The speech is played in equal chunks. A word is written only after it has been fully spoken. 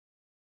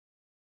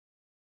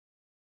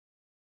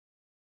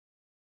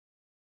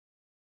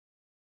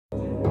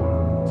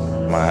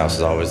My house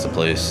is always the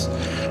place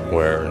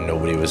where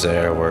nobody was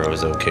there, where it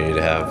was okay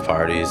to have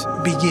parties.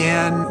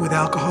 Began with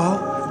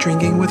alcohol,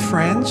 drinking with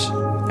friends.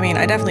 I mean,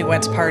 I definitely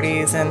went to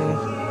parties and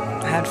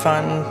had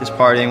fun. Just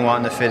partying,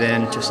 wanting to fit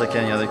in, just like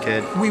any other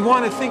kid. We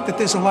want to think that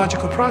there's a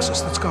logical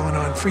process that's going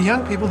on. For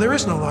young people, there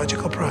is no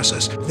logical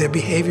process. Their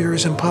behavior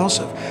is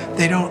impulsive.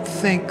 They don't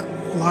think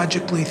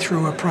logically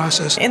through a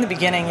process. In the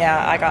beginning,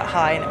 yeah, I got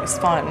high and it was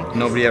fun.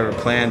 Nobody ever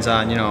plans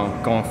on,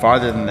 going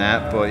farther than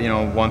that, but,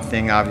 one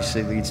thing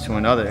obviously leads to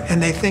another.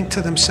 And they think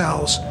to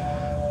themselves,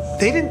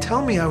 they didn't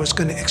tell me I was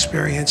going to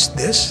experience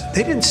this.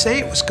 They didn't say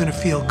it was going to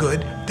feel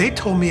good. They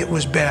told me it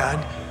was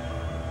bad.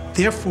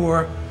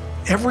 Therefore,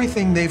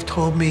 everything they've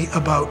told me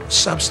about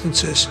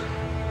substances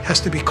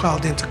has to be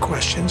called into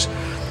questions.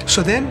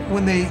 So then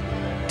when they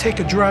take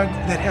a drug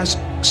that has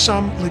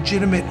some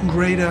legitimate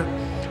greater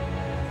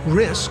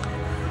risk,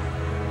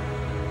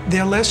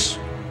 they're less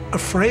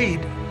afraid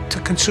to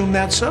consume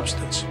that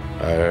substance.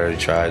 I already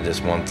tried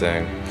this one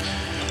thing.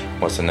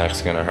 What's the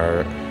next gonna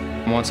hurt?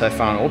 Once I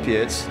found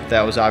opiates,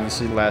 that was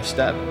obviously the last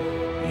step.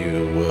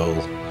 You will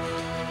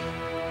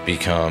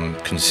become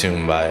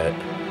consumed by it.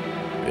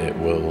 It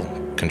will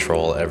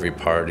control every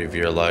part of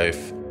your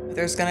life.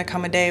 There's gonna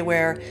come a day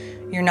where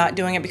you're not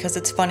doing it because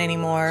it's fun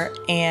anymore,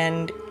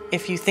 and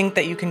if you think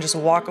that you can just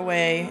walk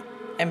away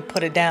and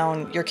put it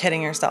down, you're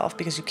kidding yourself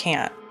because you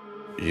can't.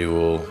 You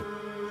will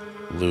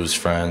lose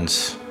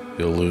friends,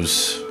 you'll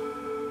lose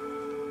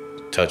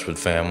touch with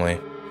family.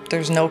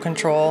 There's no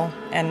control,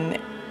 and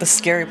the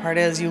scary part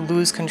is you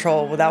lose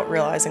control without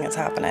realizing it's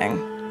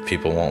happening.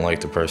 People won't like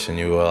the person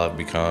you will have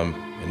become,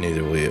 and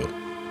neither will you.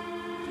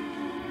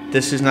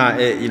 This is not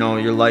it,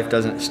 your life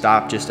doesn't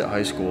stop just at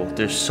high school.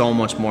 There's so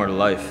much more to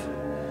life.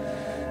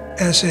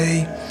 As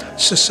a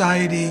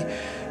society,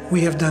 we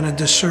have done a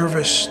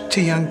disservice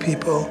to young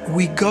people.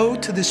 We go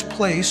to this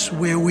place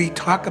where we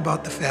talk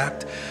about the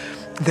fact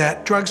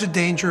that drugs are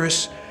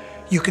dangerous,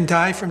 you can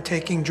die from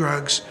taking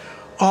drugs,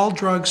 all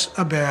drugs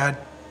are bad,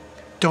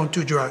 don't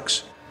do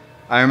drugs.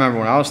 I remember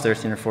when I was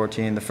 13 or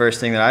 14, the first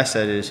thing that I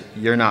said is,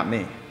 you're not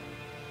me.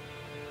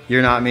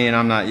 You're not me and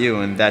I'm not you,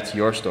 and that's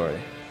your story.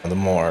 The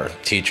more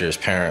teachers,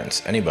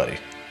 parents, anybody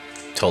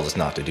told us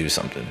not to do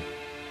something,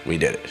 we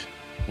did it.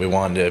 We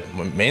wanted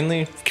to,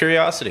 mainly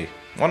curiosity.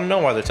 We want to know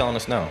why they're telling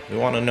us no. We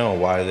want to know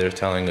why they're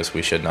telling us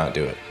we should not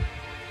do it.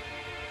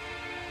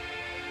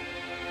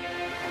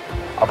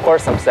 Of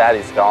course I'm sad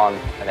he's gone,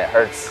 and it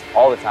hurts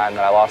all the time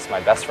that I lost my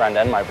best friend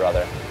and my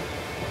brother.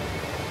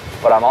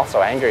 But I'm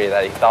also angry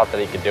that he thought that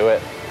he could do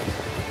it.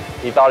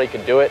 He thought he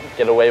could do it,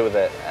 get away with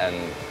it, and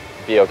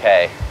be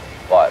okay.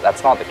 But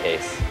that's not the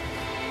case.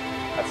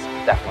 That's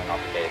definitely not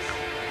the case.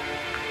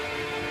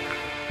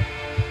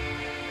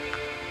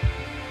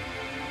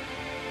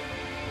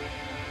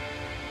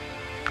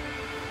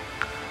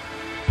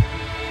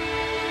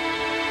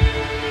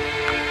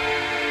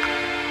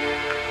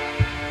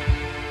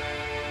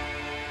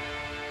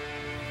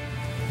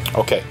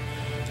 Okay.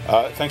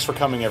 Thanks for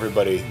coming,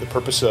 everybody. The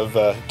purpose of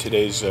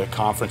today's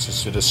conference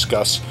is to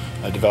discuss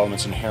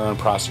developments in heroin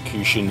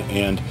prosecution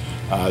and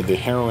the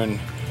heroin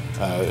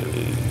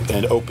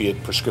and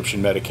opiate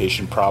prescription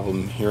medication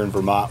problem here in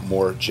Vermont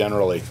more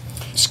generally.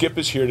 Skip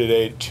is here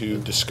today to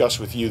discuss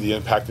with you the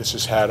impact this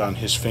has had on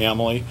his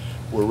family.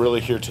 We're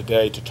really here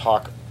today to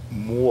talk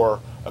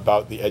more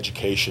about the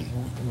education.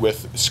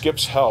 With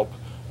Skip's help,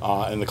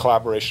 and the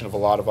collaboration of a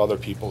lot of other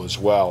people as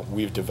well,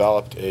 we've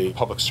developed a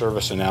public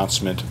service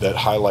announcement that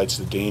highlights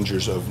the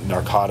dangers of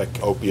narcotic,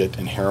 opiate,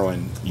 and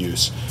heroin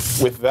use.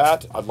 With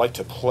that, I'd like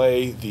to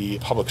play the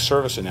public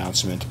service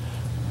announcement.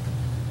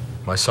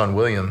 My son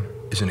William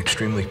is an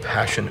extremely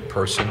passionate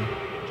person,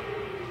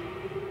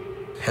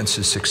 hence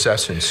his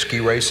success in ski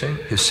racing,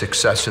 his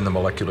success in the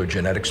molecular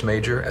genetics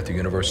major at the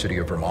University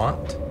of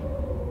Vermont.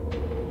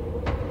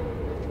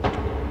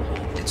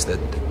 It's that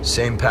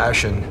same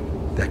passion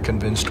that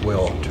convinced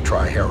Will to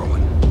try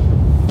heroin.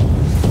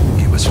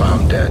 He was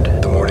found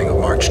dead the morning of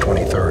March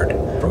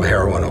 23rd from a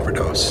heroin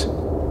overdose.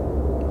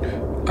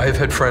 I have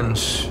had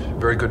friends,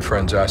 very good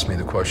friends, ask me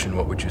the question,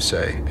 what would you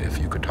say if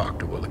you could talk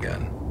to Will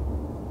again?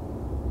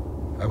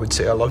 I would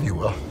say, I love you,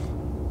 Will.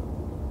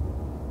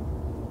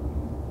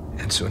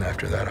 And soon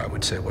after that, I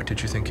would say, what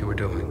did you think you were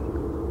doing?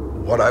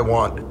 What I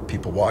want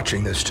people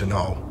watching this to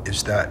know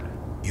is that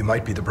you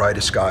might be the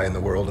brightest guy in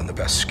the world and the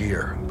best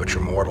skier, but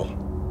you're mortal.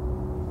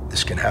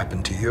 This can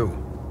happen to you.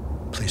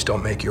 Please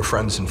don't make your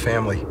friends and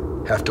family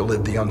have to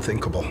live the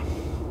unthinkable.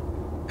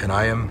 And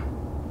I am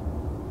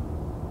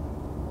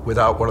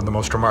without one of the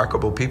most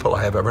remarkable people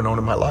I have ever known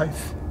in my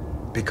life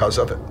because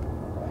of it.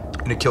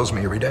 And it kills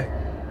me every day.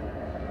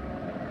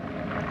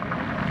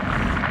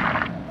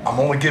 I'm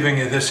only giving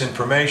you this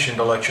information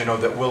to let you know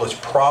that Will is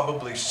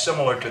probably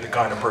similar to the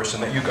kind of person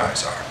that you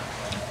guys are.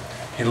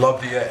 He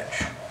loved the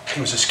edge.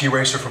 He was a ski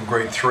racer from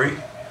grade 3.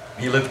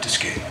 He lived to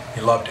ski. He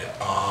loved it.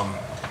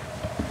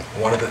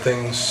 One of the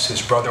things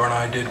his brother and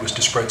I did was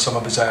to spread some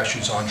of his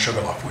ashes on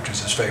Sugarloaf, which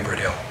is his favorite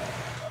hill.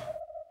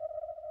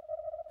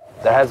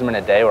 There hasn't been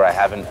a day where I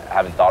haven't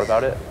thought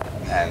about it,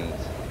 and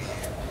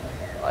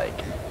like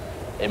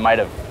it might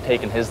have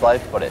taken his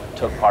life, but it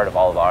took part of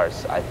all of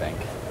ours, I think.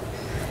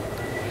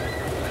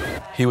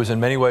 He was in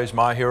many ways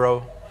my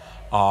hero.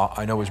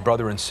 I know his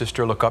brother and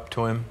sister look up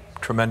to him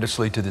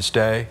tremendously to this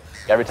day.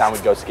 Every time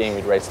we'd go skiing,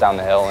 we'd race down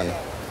the hill, and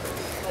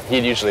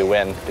he'd usually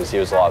win because he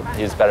was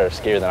better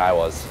skier than I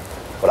was.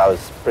 But I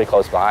was pretty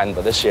close behind.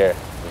 But this year,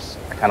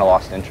 I kind of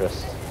lost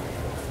interest.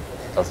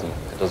 It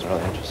doesn't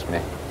really interest me.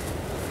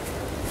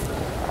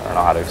 I don't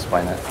know how to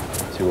explain it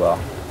too well.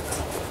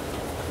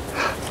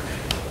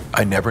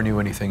 I never knew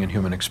anything in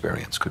human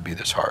experience could be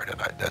this hard, and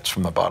that's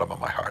from the bottom of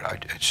my heart.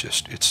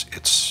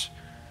 It's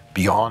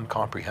beyond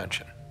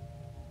comprehension.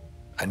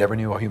 I never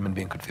knew a human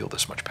being could feel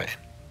this much pain.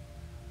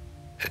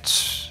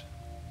 It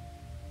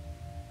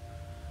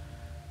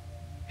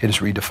has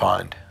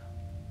redefined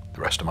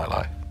the rest of my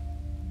life.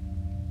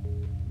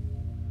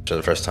 For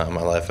the first time in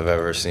my life I've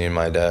ever seen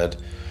my dad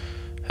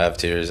have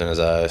tears in his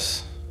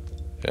eyes.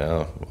 You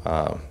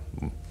know,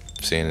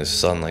 seeing his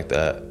son like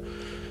that,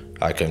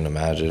 I couldn't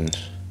imagine.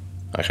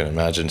 I couldn't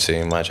imagine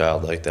seeing my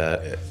child like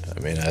that. I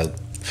mean,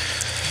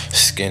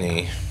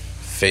 skinny,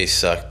 face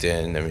sucked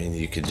in. I mean,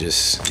 you could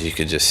just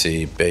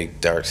see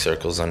big dark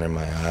circles under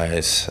my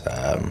eyes.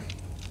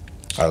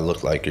 I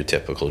looked like your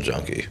typical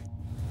junkie.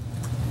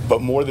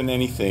 But more than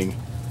anything,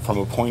 from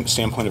a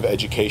standpoint of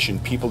education,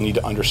 people need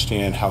to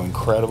understand how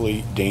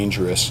incredibly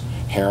dangerous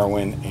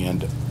heroin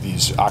and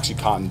these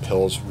OxyContin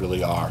pills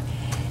really are.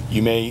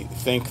 You may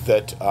think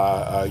that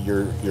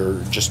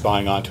you're just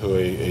buying onto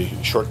a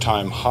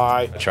short-time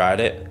high. I tried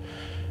it,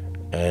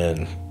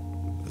 and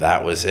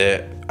that was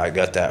it. I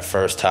got that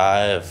first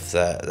high of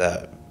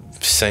that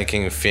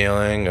sinking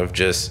feeling of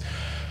just,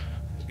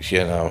 you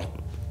know,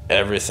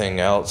 everything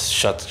else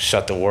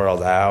shut the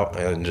world out,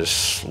 and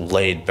just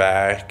laid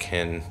back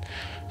and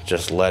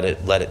just let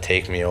it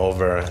take me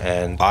over.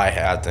 And I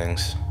had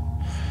things,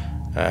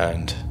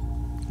 and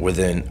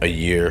within a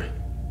year,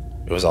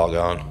 it was all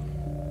gone.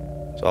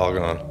 It's all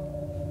gone.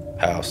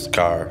 House,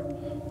 car,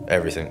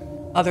 everything.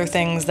 Other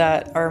things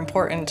that are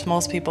important to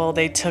most people,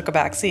 they took a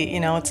back seat. You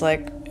know, it's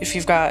like if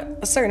you've got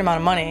a certain amount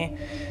of money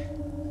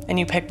and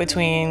you pick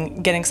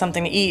between getting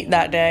something to eat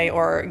that day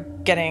or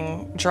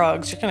getting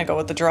drugs, you're gonna go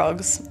with the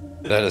drugs.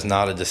 That is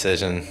not a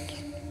decision.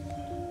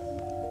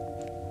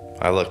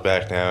 I look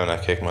back now and I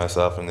kick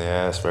myself in the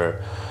ass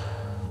for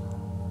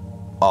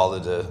all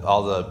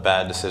the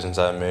bad decisions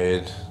I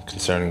made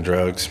concerning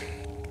drugs.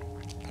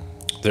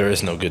 There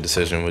is no good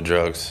decision with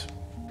drugs.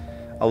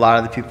 A lot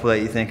of the people that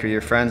you think are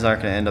your friends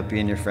aren't going to end up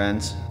being your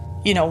friends.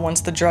 You know,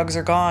 once the drugs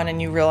are gone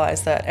and you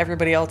realize that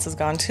everybody else is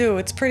gone too,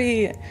 it's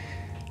pretty,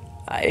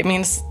 I mean,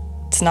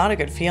 it's not a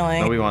good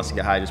feeling. Nobody wants to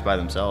get high just by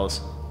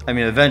themselves. I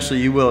mean, eventually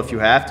you will if you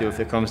have to,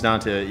 if it comes down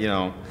to, you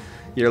know,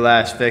 your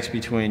last fix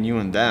between you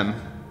and them.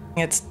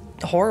 It's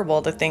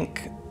horrible to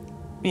think,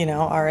 you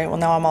know, all right, well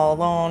now I'm all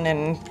alone,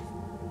 and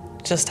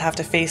just have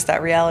to face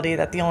that reality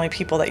that the only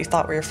people that you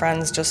thought were your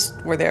friends just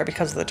were there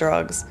because of the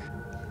drugs.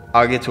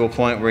 I'll get to a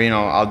point where, you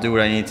know, I'll do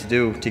what I need to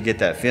do to get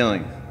that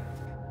feeling.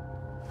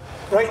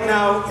 Right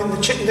now in the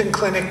Chittenden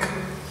Clinic,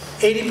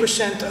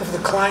 80% of the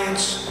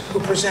clients who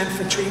present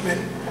for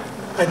treatment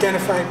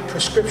identified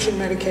prescription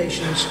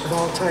medications of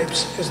all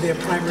types as their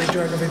primary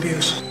drug of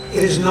abuse.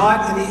 It is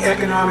not in the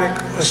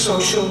economic or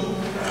social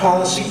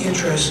policy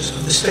interests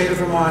of the state of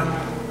Vermont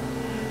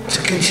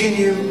to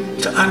continue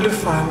to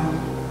underfund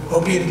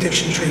opiate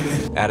addiction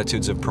treatment.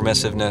 Attitudes of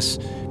permissiveness,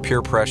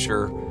 peer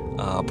pressure,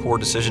 poor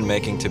decision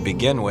making to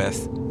begin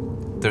with.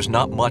 There's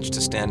not much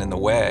to stand in the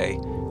way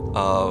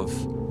of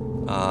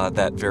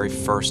that very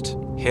first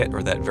hit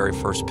or that very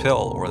first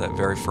pill or that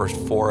very first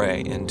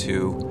foray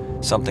into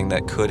something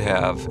that could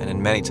have, and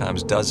in many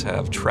times does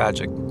have,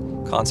 tragic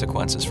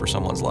consequences for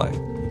someone's life.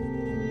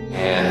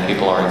 And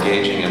people are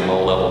engaging in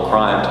low-level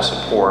crime to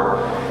support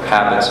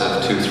habits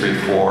of 2, 3,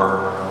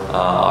 4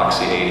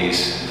 Oxy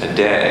 80s a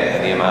day.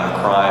 And the amount of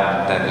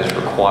crime that is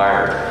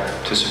required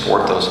to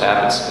support those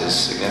habits is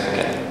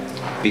significant.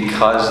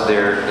 Because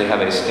they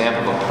have a stamp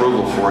of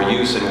approval for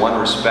use in one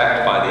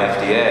respect by the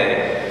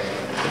FDA,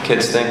 the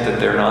kids think that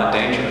they're not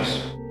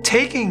dangerous.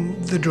 Taking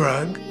the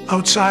drug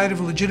outside of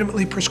a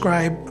legitimately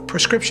prescribed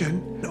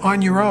prescription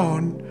on your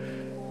own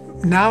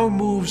now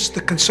moves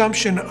the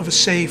consumption of a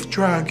safe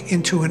drug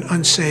into an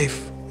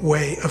unsafe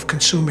way of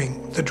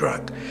consuming the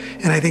drug.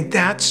 And I think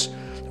that's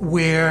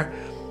where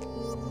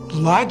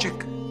logic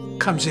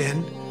comes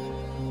in.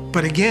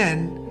 But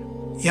again,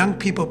 young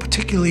people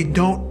particularly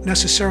don't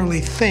necessarily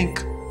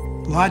think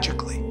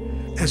logically.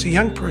 As a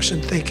young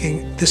person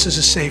thinking this is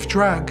a safe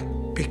drug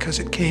because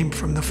it came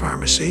from the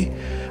pharmacy,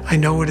 I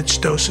know what its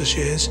dosage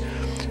is,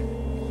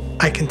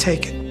 I can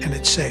take it and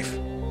it's safe.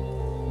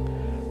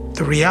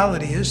 The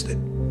reality is that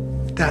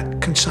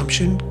that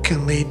consumption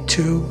can lead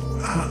to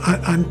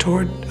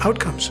untoward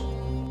outcomes.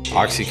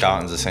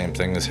 OxyContin's the same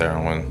thing as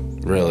heroin,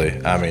 really.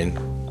 I mean,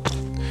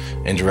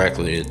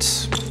 indirectly,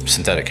 it's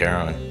synthetic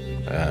heroin.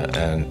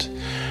 And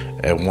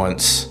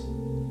once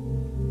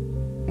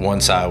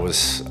I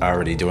was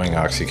already doing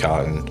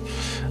OxyContin,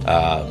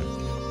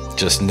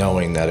 just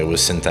knowing that it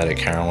was synthetic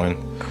heroin,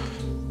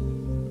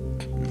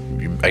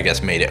 I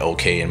guess made it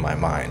okay in my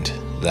mind.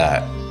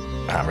 that,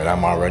 I mean,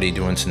 I'm already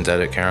doing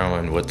synthetic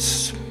heroin.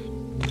 What's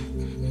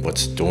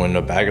doing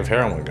a bag of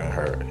heroin gonna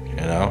hurt, you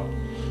know?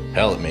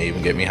 Hell, it may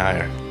even get me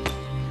higher.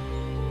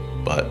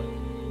 But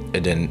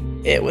it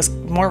didn't. It was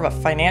more of a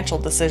financial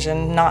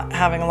decision, not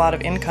having a lot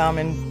of income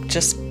and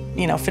just,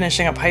 you know,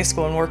 finishing up high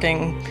school and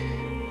working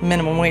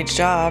minimum wage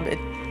job.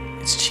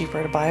 It's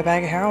cheaper to buy a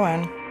bag of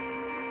heroin.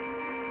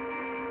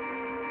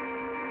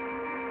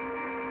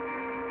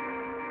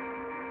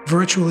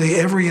 Virtually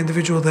every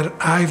individual that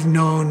I've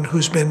known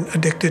who's been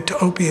addicted to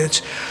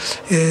opiates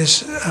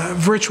is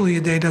virtually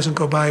a day doesn't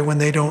go by when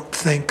they don't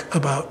think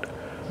about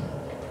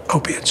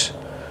opiates.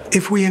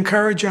 If we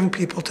encourage young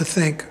people to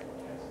think,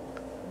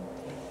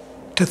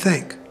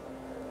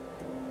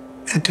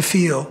 and to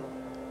feel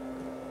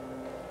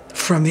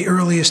from the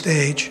earliest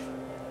age,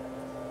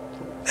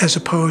 as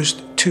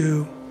opposed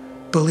to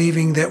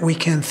believing that we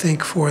can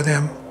think for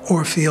them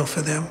or feel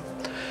for them,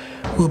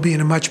 we'll be in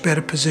a much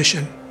better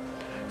position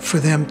for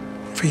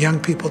young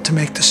people to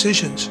make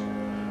decisions,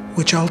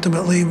 which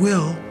ultimately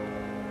will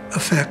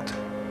affect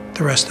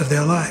the rest of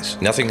their lives.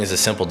 Nothing is a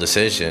simple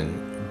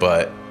decision,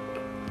 but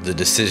the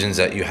decisions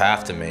that you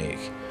have to make,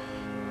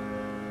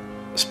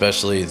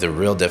 especially the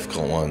real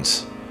difficult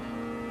ones,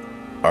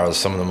 are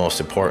some of the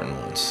most important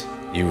ones.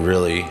 You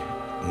really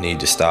need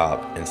to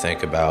stop and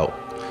think about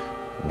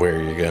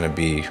where you're gonna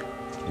be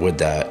with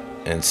that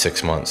in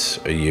 6 months,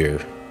 a year.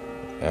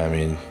 I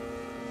mean,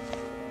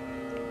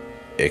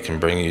 it can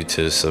bring you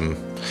to some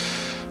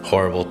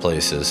horrible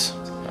places,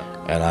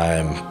 and I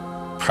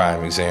am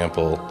prime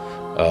example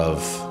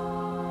of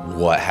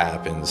what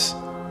happens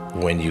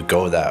when you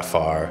go that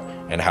far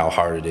and how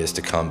hard it is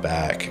to come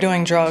back.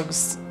 Doing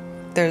drugs,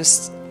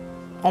 there's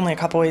only a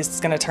couple ways it's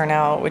gonna turn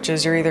out, which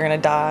is you're either gonna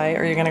die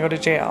or you're gonna go to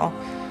jail.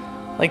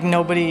 Like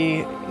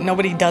nobody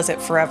does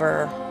it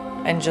forever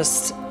and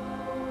just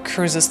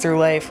cruises through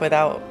life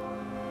without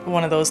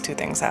one of those two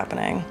things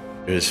happening.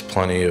 There's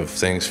plenty of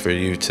things for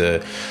you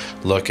to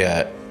look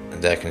at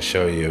that can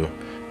show you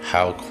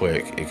how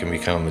quick it can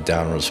become a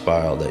downward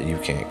spiral that you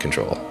can't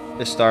control.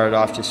 It started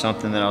off just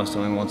something that I was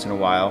doing once in a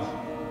while.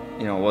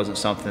 You know, it wasn't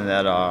something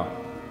that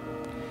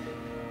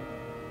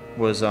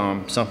was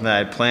something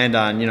that I planned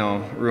on, you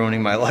know,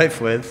 ruining my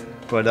life with.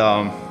 But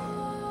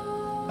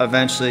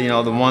eventually, you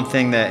know, the one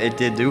thing that it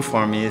did do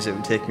for me is it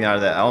would take me out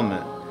of that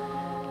element.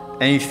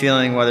 Any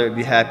feeling, whether it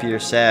be happy or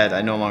sad,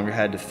 I no longer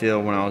had to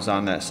feel when I was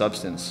on that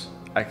substance.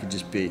 I could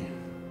just be.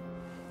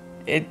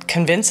 It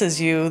convinces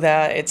you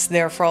that it's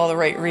there for all the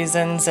right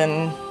reasons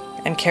and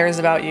cares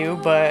about you,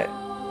 but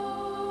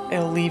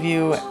it'll leave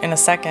you in a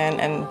second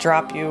and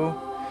drop you,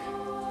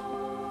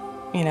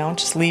 you know,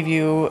 just leave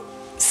you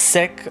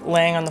sick,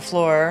 laying on the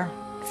floor,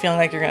 feeling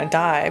like you're gonna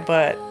die.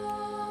 But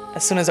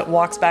as soon as it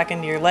walks back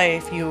into your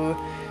life, you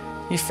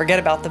forget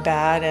about the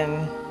bad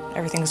and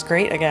everything's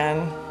great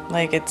again.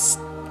 Like it's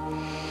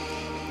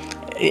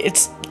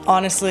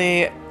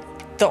honestly,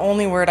 the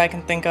only word I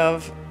can think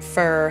of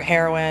for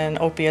heroin,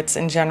 opiates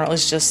in general,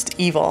 is just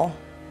evil,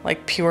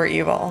 like pure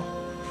evil.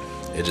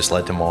 It just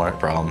led to more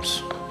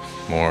problems,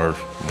 more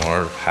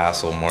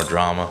hassle, more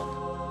drama.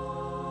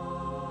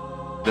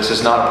 This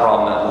is not a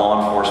problem that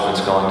law enforcement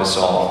is going to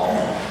solve.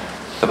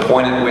 The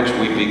point at which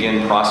we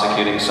begin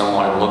prosecuting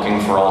someone and looking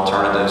for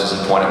alternatives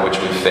is the point at which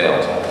we've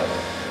failed.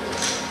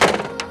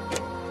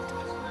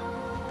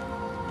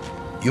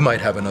 You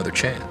might have another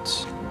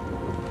chance.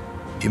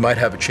 You might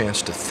have a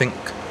chance to think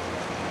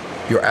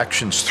your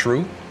actions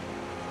through.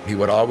 He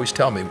would always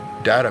tell me,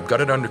 Dad, I've got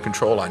it under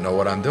control, I know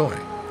what I'm doing.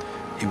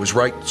 He was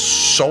right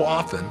so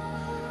often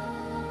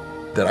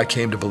that I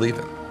came to believe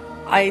him.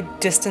 I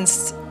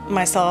distanced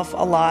myself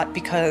a lot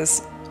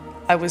because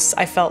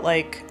I felt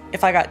like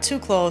if I got too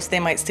close, they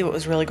might see what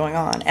was really going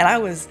on. And I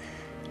was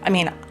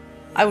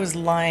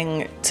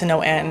lying to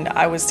no end.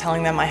 I was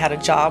telling them I had a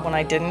job when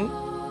I didn't.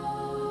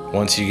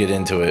 Once you get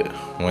into it,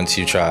 once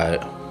you try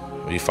it,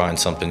 you find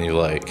something you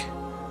like,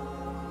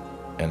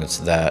 and it's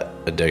that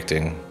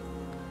addicting,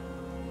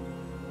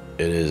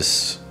 it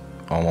is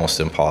almost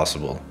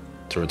impossible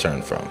to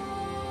return from.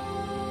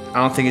 I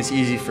don't think it's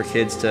easy for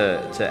kids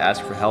to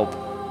ask for help.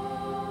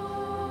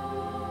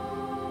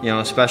 You know,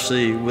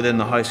 especially within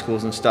the high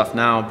schools and stuff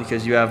now,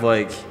 because you have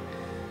like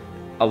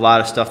a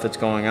lot of stuff that's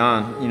going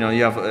on. You know,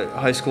 you have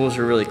high schools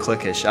are really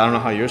cliquish. I don't know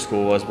how your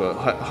school was, but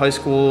high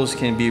schools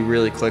can be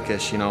really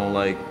cliquish. You know,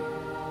 like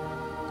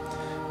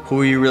who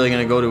are you really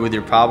going to go to with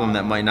your problem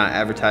that might not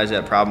advertise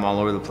that problem all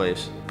over the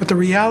place? But the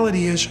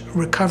reality is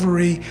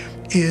recovery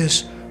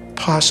is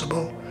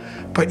possible,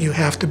 but you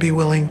have to be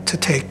willing to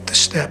take the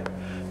step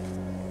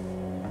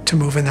to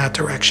move in that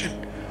direction.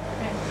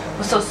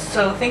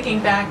 So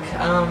thinking back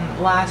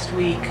last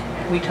week,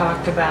 we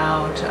talked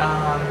about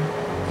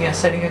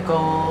setting a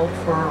goal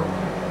for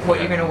what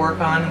you're going to work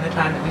on in the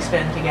time that we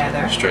spend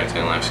together.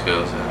 Strengthening life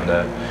skills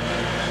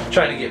and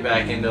trying to get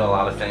back into a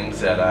lot of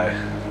things that I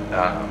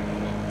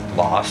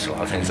lost, a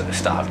lot of things that I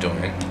stopped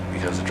doing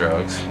because of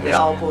drugs. It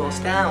all boils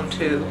down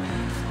to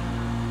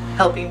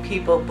helping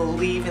people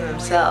believe in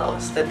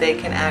themselves, that they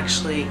can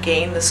actually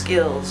gain the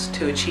skills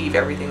to achieve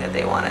everything that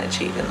they want to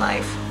achieve in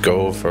life.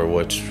 Go for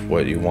what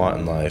you want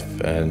in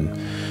life, and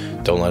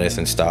don't let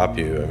anything stop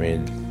you. I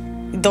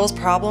mean, those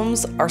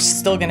problems are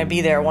still going to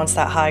be there once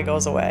that high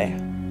goes away.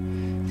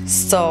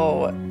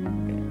 So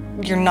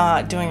you're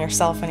not doing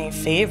yourself any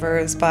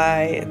favors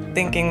by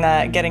thinking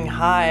that getting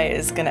high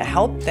is going to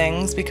help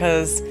things,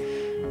 because,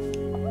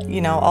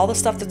 you know, all the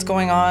stuff that's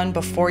going on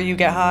before you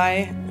get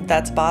high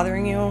that's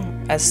bothering you,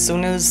 as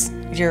soon as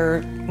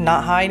you're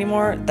not high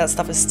anymore, that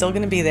stuff is still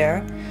going to be there.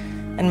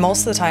 And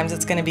most of the times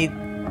it's going to be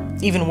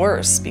even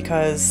worse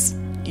because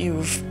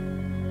you've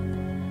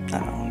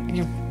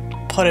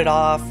put it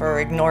off or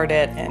ignored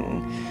it,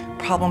 and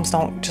problems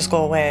don't just go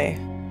away.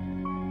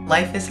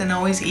 Life isn't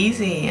always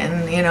easy,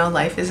 and you know,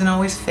 life isn't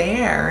always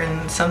fair,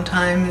 and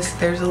sometimes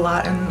there's a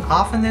lot, and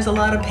often there's a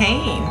lot of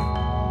pain.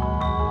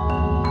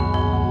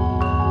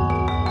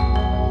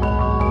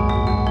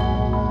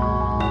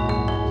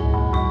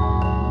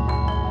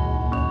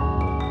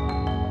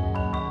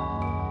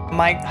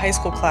 My high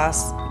school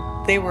class,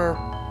 they were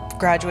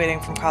graduating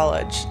from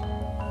college,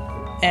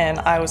 and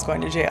I was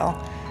going to jail,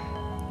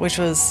 which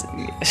was,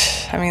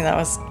 I mean, that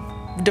was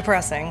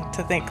depressing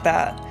to think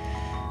that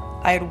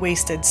I had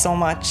wasted so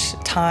much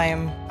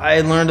time. I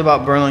had learned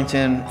about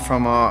Burlington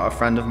from a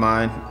friend of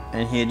mine,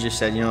 and he had just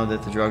said, you know,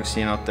 that the drug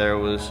scene out there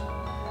was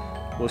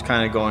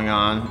kind of going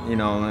on, you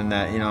know, and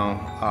that, you know,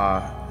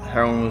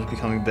 heroin was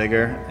becoming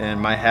bigger,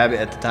 and my habit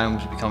at the time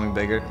was becoming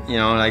bigger, you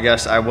know, and I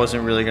guess I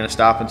wasn't really going to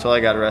stop until I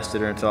got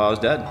arrested or until I was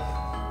dead.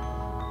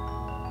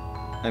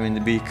 I mean,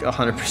 to be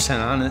 100%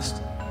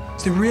 honest.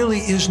 There really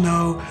is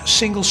no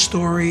single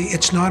story.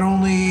 It's not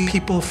only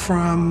people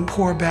from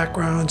poor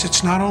backgrounds.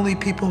 It's not only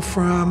people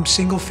from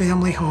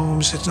single-family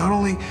homes. It's not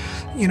only,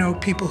 you know,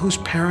 people whose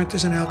parent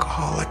is an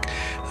alcoholic.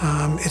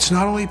 It's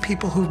not only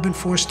people who've been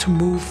forced to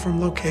move from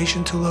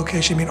location to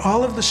location. I mean,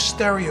 all of the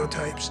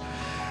stereotypes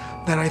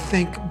that I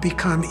think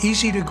become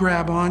easy to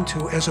grab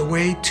onto as a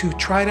way to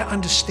try to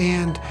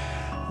understand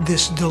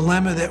this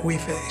dilemma that we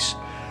face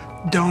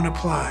don't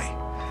apply.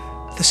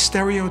 The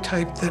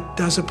stereotype that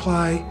does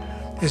apply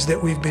is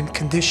that we've been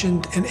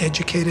conditioned and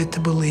educated to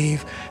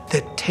believe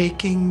that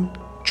taking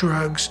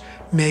drugs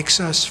makes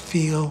us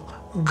feel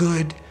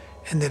good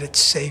and that it's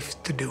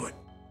safe to do it.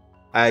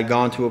 I had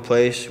gone to a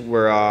place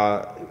where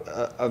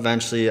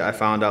eventually I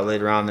found out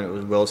later on that it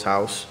was Will's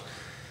house.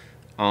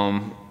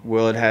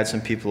 Will had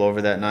some people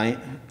over that night.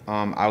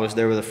 I was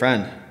there with a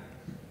friend.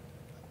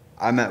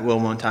 I met Will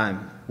one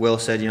time. Will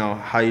said, you know,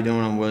 how you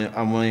doing?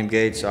 I'm William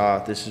Gates.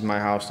 This is my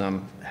house.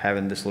 I'm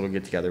having this little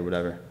get-together,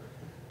 whatever.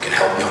 We can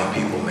help young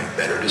people make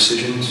better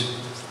decisions,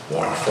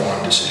 more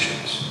informed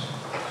decisions.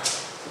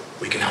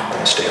 We can help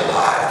them stay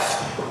alive.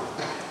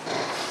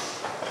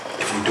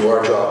 If we do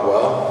our job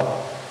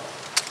well,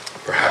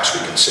 perhaps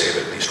we can save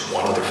at least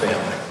one other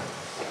family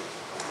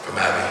from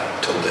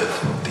having to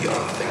live the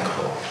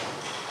unthinkable.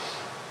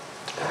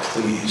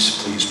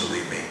 Please, please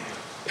believe me,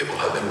 it will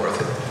have been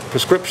worth it.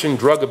 Prescription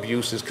drug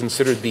abuse is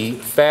considered the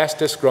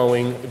fastest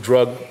growing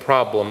drug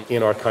problem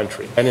in our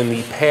country. And in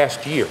the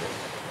past year,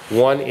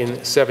 1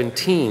 in 7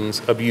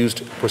 teens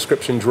abused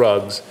prescription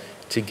drugs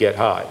to get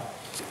high.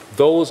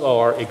 Those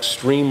are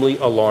extremely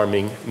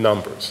alarming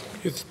numbers.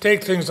 You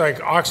take things like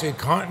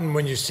OxyContin,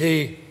 when you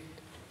see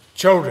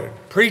children,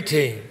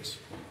 preteens,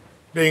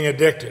 being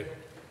addicted,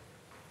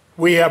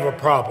 we have a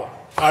problem.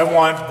 I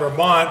want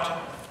Vermont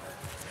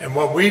and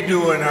what we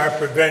do in our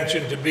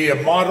prevention to be a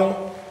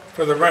model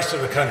for the rest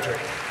of the country.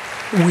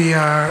 We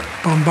are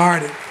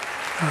bombarded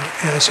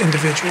as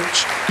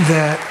individuals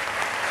that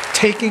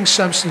taking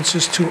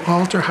substances to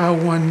alter how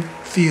one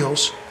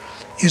feels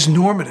is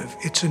normative.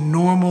 It's a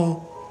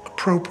normal,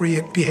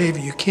 appropriate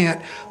behavior. You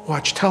can't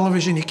watch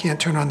television, you can't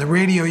turn on the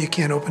radio, you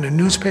can't open a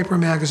newspaper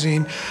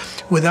magazine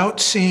without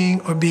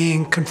seeing or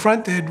being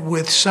confronted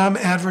with some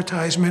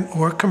advertisement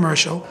or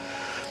commercial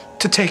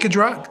to take a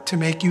drug, to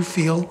make you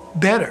feel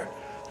better,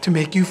 to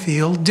make you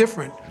feel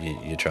different.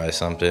 You try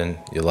something,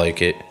 you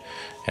like it,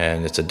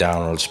 and it's a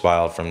downward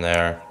spiral from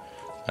there.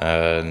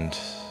 And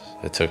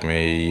it took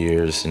me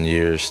years and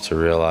years to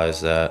realize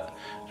that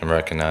and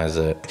recognize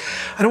it.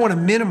 I don't want to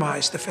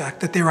minimize the fact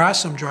that there are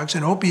some drugs,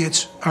 and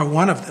opiates are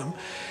one of them,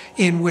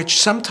 in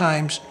which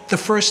sometimes the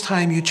first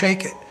time you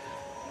take it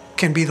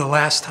can be the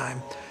last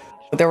time.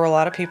 There were a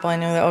lot of people I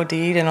knew that OD'd,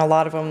 and a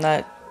lot of them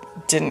that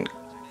didn't,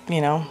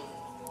 you know,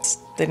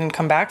 they didn't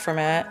come back from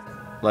it.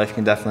 Life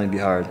can definitely be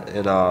hard.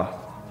 It,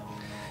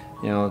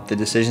 you know, the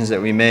decisions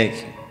that we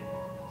make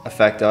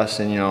affect us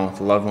and, you know,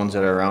 the loved ones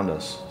that are around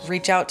us.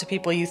 Reach out to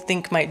people you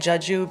think might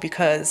judge you,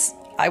 because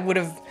I would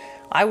have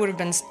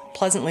been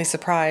pleasantly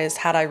surprised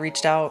had I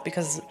reached out,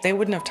 because they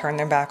wouldn't have turned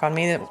their back on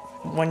me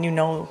when you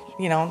know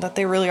that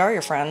they really are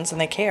your friends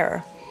and they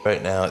care.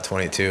 Right now at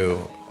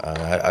 22,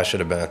 I should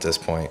have been at this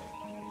point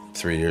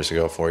 3 years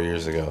ago, 4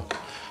 years ago,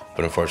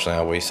 but unfortunately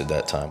I wasted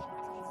that time.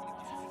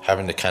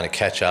 Having to kind of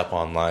catch up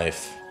on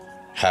life,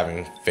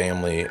 having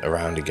family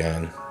around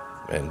again,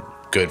 and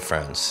good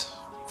friends.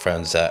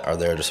 Friends that are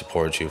there to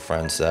support you,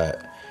 friends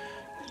that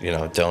you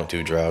know, don't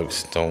do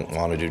drugs, don't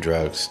want to do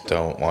drugs,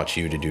 don't want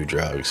you to do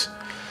drugs.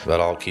 That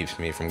all keeps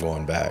me from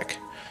going back,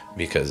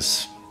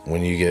 because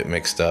when you get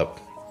mixed up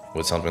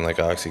with something like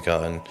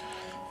Oxycontin,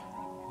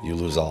 you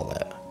lose all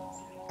that.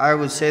 I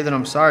would say that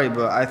I'm sorry,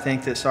 but I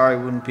think that sorry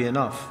wouldn't be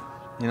enough.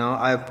 You know,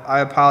 I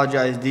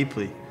apologize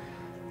deeply.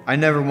 I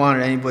never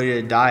wanted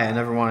anybody to die. I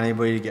never wanted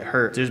anybody to get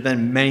hurt. There's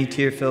been many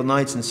tear-filled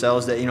nights in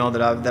cells that, you know,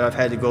 that I've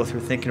had to go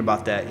through thinking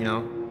about that, you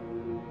know.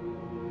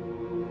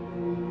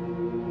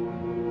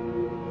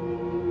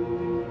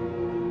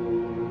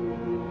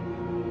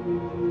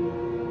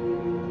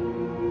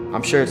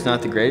 I'm sure it's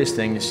not the greatest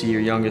thing to see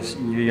your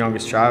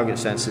youngest child get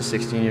sentenced to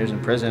 16 years in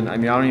prison. I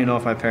mean, I don't even know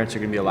if my parents are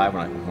going to be alive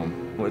when I come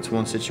home. Well, it's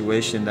one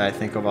situation that I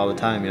think of all the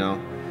time, you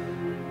know.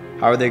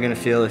 How are they going to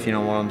feel if, you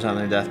know, one of them's on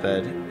their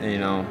deathbed and, you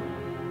know,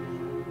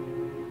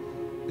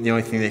 the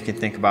only thing they can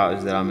think about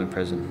is that I'm in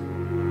prison.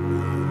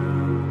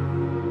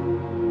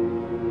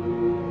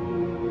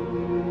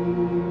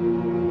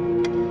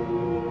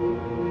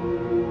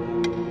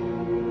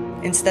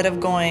 Instead of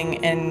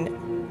going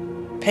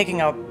and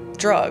picking up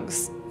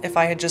drugs, if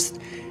I had just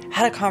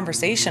had a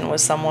conversation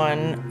with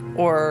someone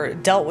or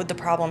dealt with the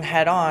problem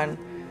head on,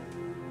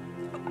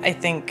 I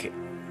think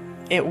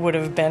it would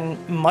have been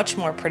much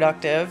more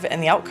productive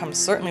and the outcome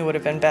certainly would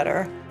have been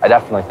better. I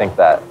definitely think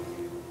that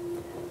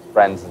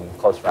friends and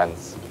close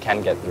friends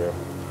can get through.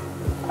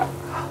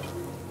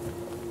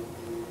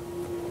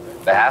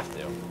 They have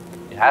to.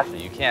 You have to.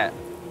 You can't.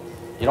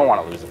 You don't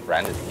want to lose a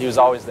friend. He was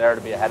always there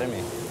to be ahead of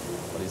me,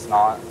 but he's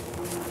not.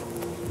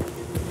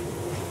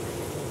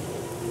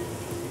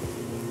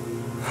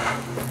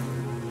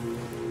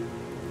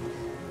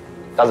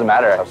 Doesn't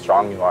matter how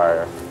strong you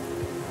are,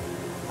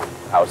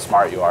 how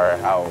smart you are,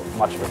 how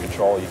much of a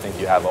control you think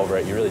you have over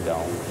it. You really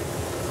don't.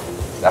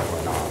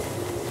 Definitely not.